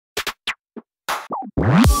Yo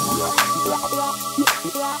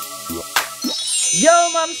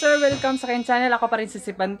ma'am sir, welcome sa aking channel. Ako pa rin si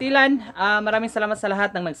Seph Bantilan. Maraming salamat sa lahat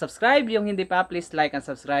ng nag-subscribe. Yung hindi pa, please like and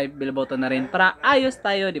subscribe, bell button na rin para ayos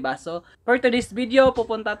tayo, diba? So, for today's video,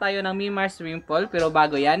 pupunta tayo ng Mimars swimming pool. Pero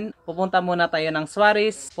bago yan, pupunta muna tayo ng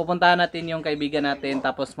Suarez. Pupuntahan natin yung kaibigan natin,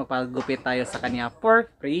 tapos magpagupit tayo sa kanya for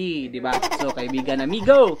free, diba? So, kaibigan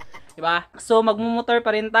amigo, diba? So, magmumotor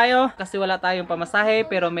pa rin tayo kasi wala tayong pamasahe,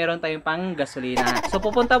 pero meron tayong pang gasolina. So,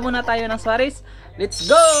 pupunta muna tayo ng Suarez. Let's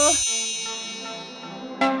go!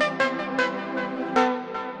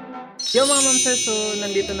 Yo mga ma'am sir, so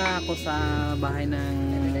nandito na ako sa bahay ng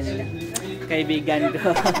kaibigan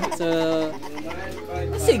ko. So,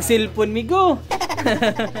 sig cellphone mi go.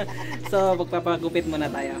 So, magpapagupit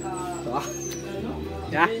muna tayo. So,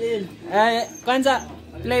 yeah. Kansa,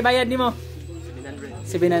 play bayad ni mo?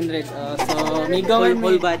 700. So, amigo man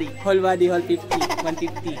whole body. Whole body, whole 50,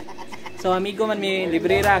 150. So, amigo man mi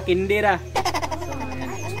librera, kindera. So,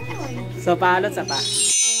 ayan. So, paalot sa pa.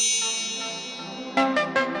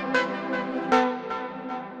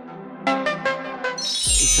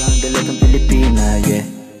 Isang dalagang Pilipina, yeah.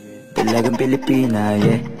 Dalagang Pilipina,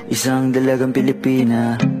 yeah. Isang dalagang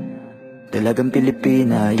Pilipina. Dalagang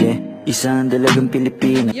Pilipina, yeah. Isang dalagang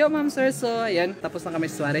Pilipina. Yo ma'am sir, so ayan, tapos na kami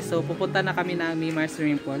sa Suarez. So pupunta na kami ng Mimars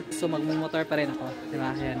swimming pool. So magmumotor pa rin ako, diba?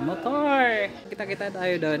 Ayan, motor! Kita-kita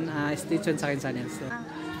tayo doon, stay tuned sa akin channel. So,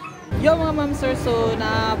 yo mga ma'am sir, so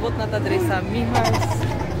naabot na tayo sa Mimars.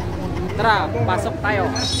 Tara, pasok tayo.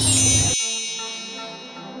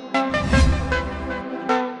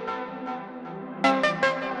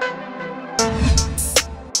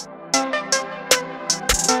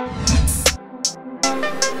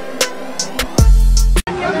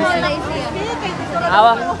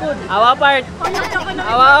 Awa part.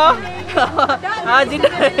 Awa.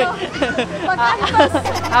 Jiday.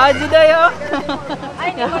 Jiday yo. Ay,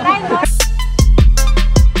 ni kulay mo.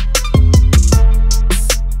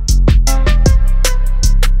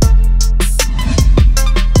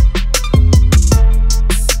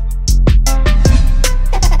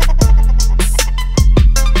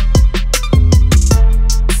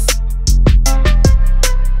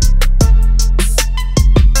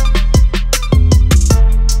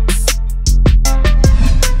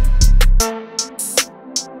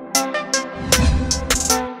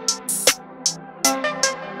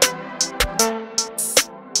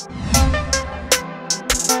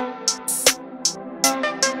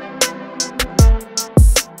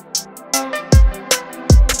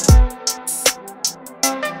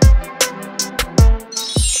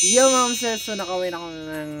 Yo ma'am sir, so nakauwi na ako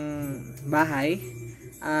ng bahay.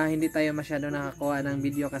 Hindi tayo masyado nakakuha ng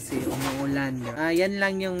video kasi umuulan. Yan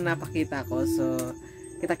lang yung napakita ko. So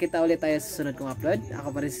kita-kita ulit tayo sa susunod kong upload.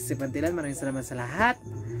 Ako pa rin si Seph Bantilan. Maraming salamat sa lahat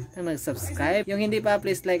ng nag-subscribe. Yung hindi pa,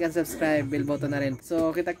 please like and subscribe, bell button na rin.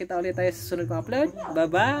 So kita-kita ulit tayo sa susunod kong upload. Bye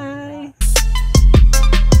bye!